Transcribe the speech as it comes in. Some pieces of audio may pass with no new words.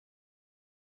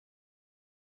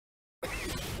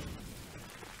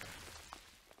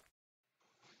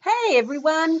Hey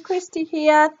everyone, Kristie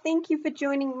here. Thank you for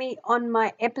joining me on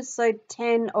my episode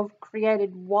 10 of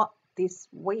Created What this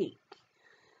week.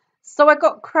 So I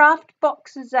got craft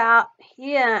boxes out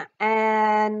here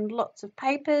and lots of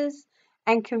papers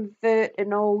and convert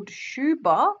an old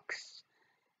shoebox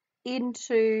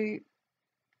into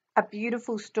a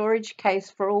beautiful storage case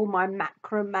for all my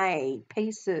macrame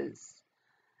pieces.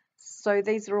 So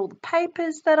these are all the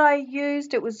papers that I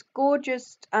used. It was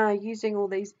gorgeous using all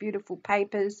these beautiful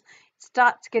papers. It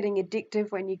starts getting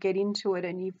addictive when you get into it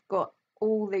and you've got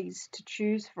all these to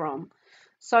choose from.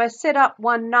 So I set up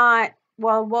one night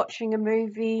while watching a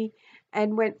movie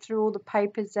and went through all the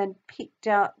papers and picked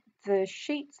out the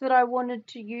sheets that I wanted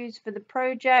to use for the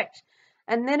project.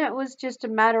 And then it was just a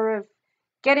matter of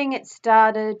getting it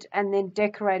started and then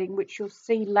decorating, which you'll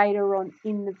see later on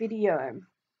in the video.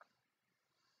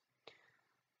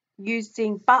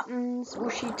 Using buttons,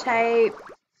 washi tape,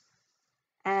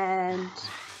 and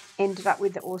ended up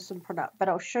with the awesome product, but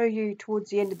I'll show you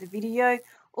towards the end of the video.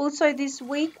 Also this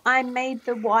week I made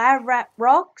the wire wrap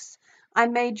rocks. I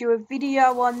made you a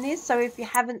video on this, so if you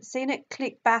haven't seen it,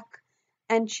 click back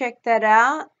and check that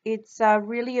out. It's a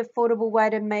really affordable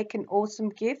way to make an awesome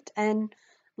gift and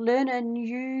learn a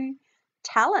new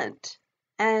talent.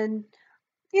 And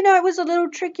you know, it was a little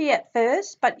tricky at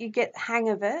first, but you get the hang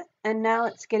of it, and now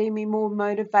it's getting me more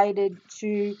motivated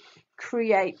to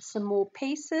create some more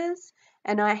pieces.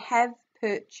 And I have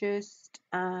purchased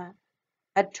a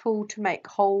tool to make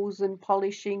holes and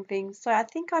polishing things, so I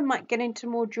think I might get into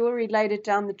more jewelry later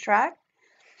down the track,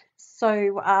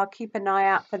 so I'll keep an eye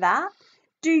out for that.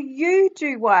 Do you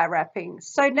do wire wrapping?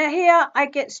 So now here I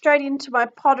get straight into my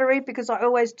pottery because I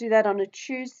always do that on a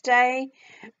Tuesday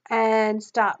and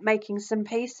start making some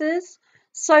pieces.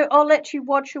 So I'll let you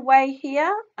watch away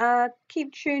here.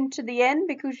 Keep tuned to the end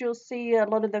because you'll see a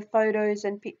lot of the photos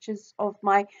and pictures of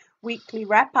my weekly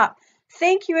wrap up.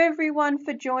 Thank you everyone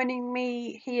for joining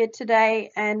me here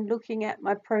today and looking at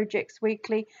my projects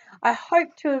weekly. I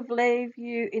hope to have left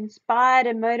you inspired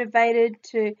and motivated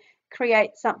to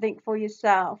create something for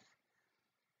yourself.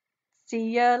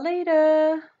 See ya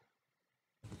later.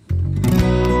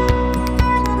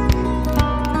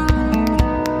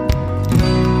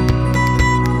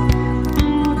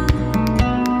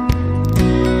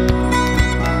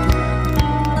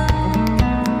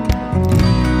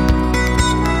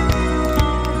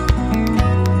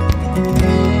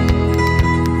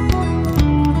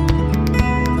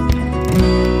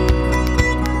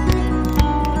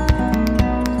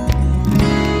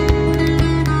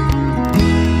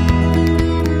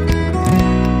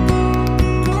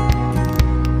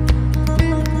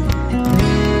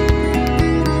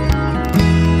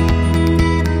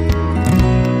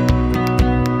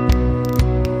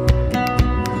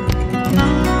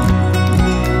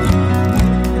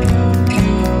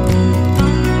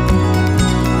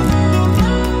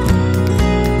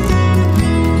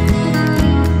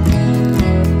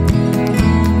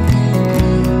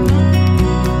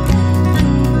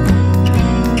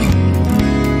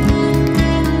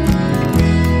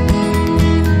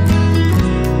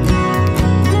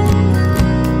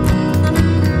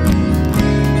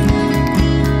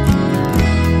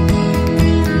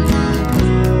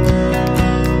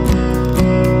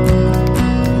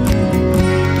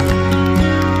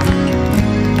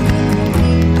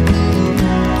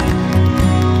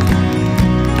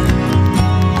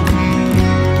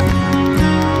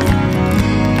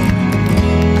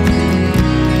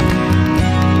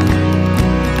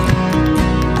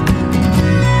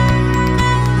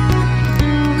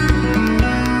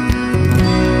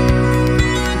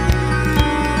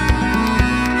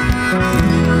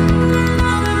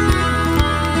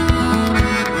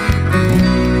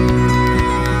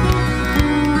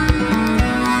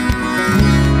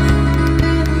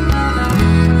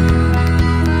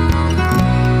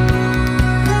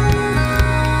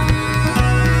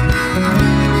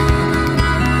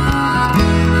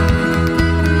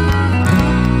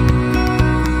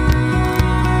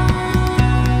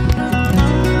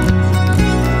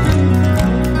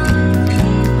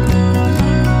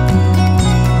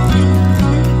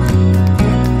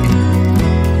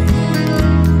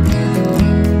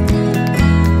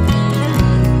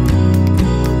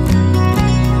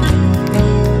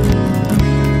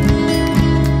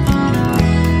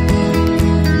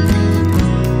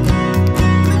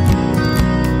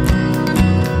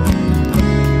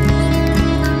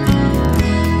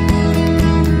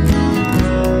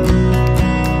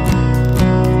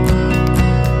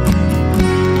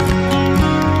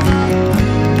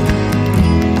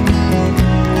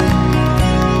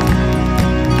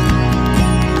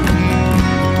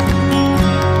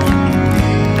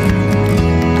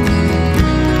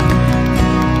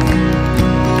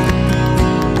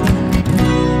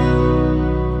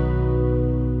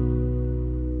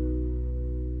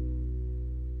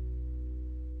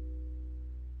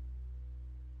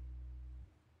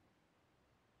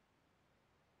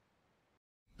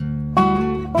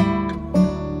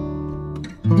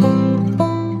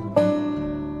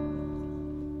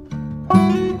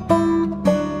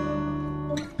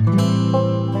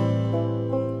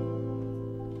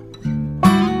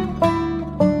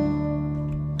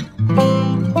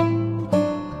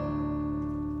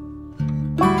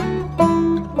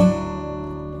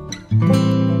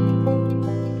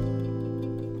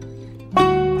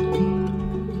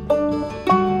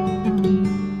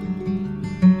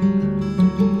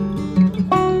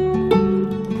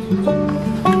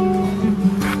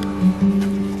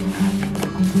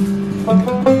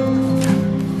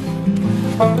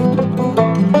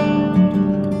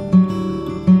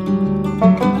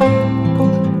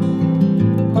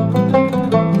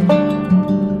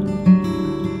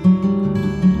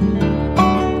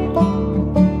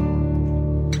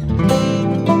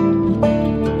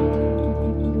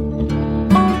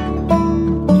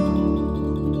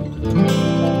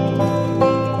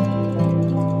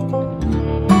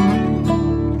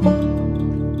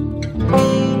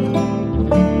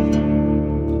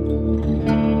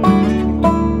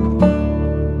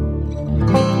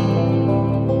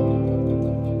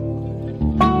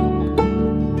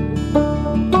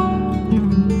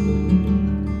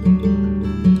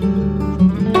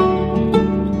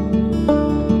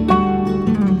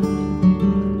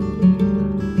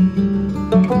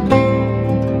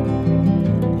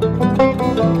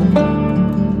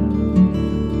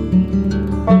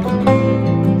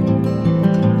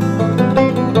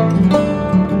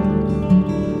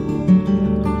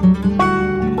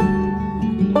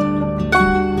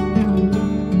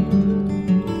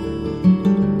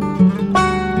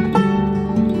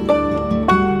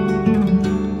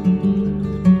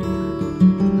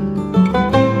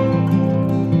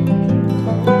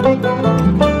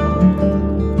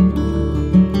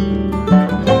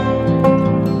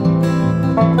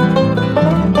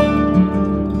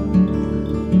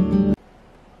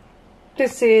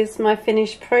 This is my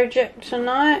finished project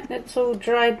tonight. It's all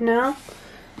dried now,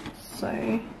 so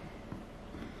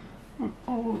I'm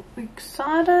all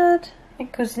excited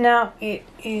because now it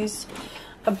is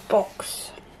a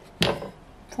box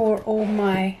for all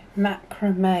my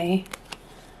macrame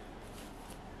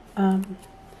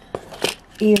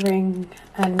earring,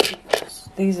 and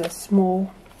these are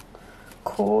small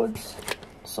cords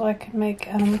so I can make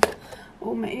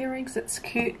all my earrings. It's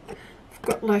cute. I've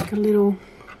got like a little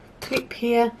clip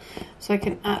here so I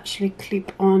can actually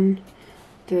clip on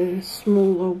the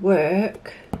smaller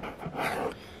work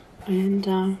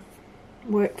and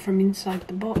work from inside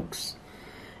the box.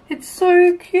 It's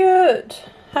so cute.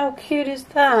 How cute is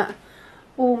that?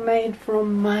 All made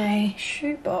from my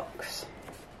shoebox.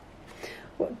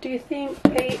 What do you think,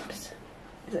 peeps?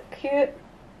 Is it cute?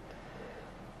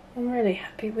 I'm really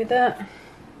happy with that.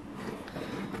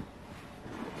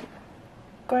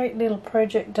 Great little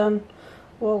project done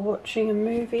while watching a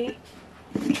movie.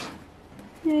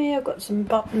 Yeah, I've got some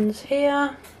buttons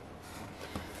here,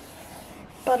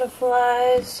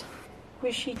 butterflies,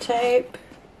 wishy tape,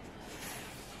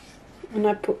 and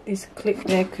I put this clip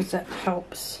there because that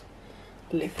helps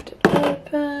lift it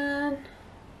open.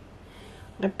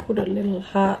 I put a little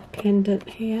heart pendant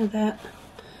here that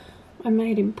I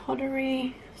made in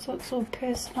pottery, so it's all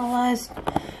personalised.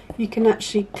 You can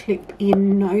actually clip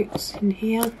in notes in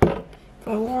here if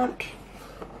I want.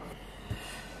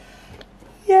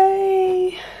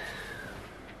 Yay!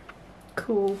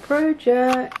 Cool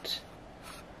project.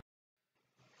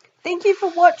 Thank you for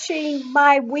watching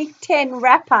my week 10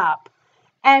 wrap up,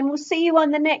 and we'll see you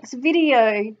on the next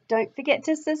video. Don't forget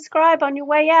to subscribe on your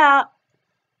way out.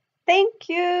 Thank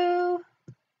you.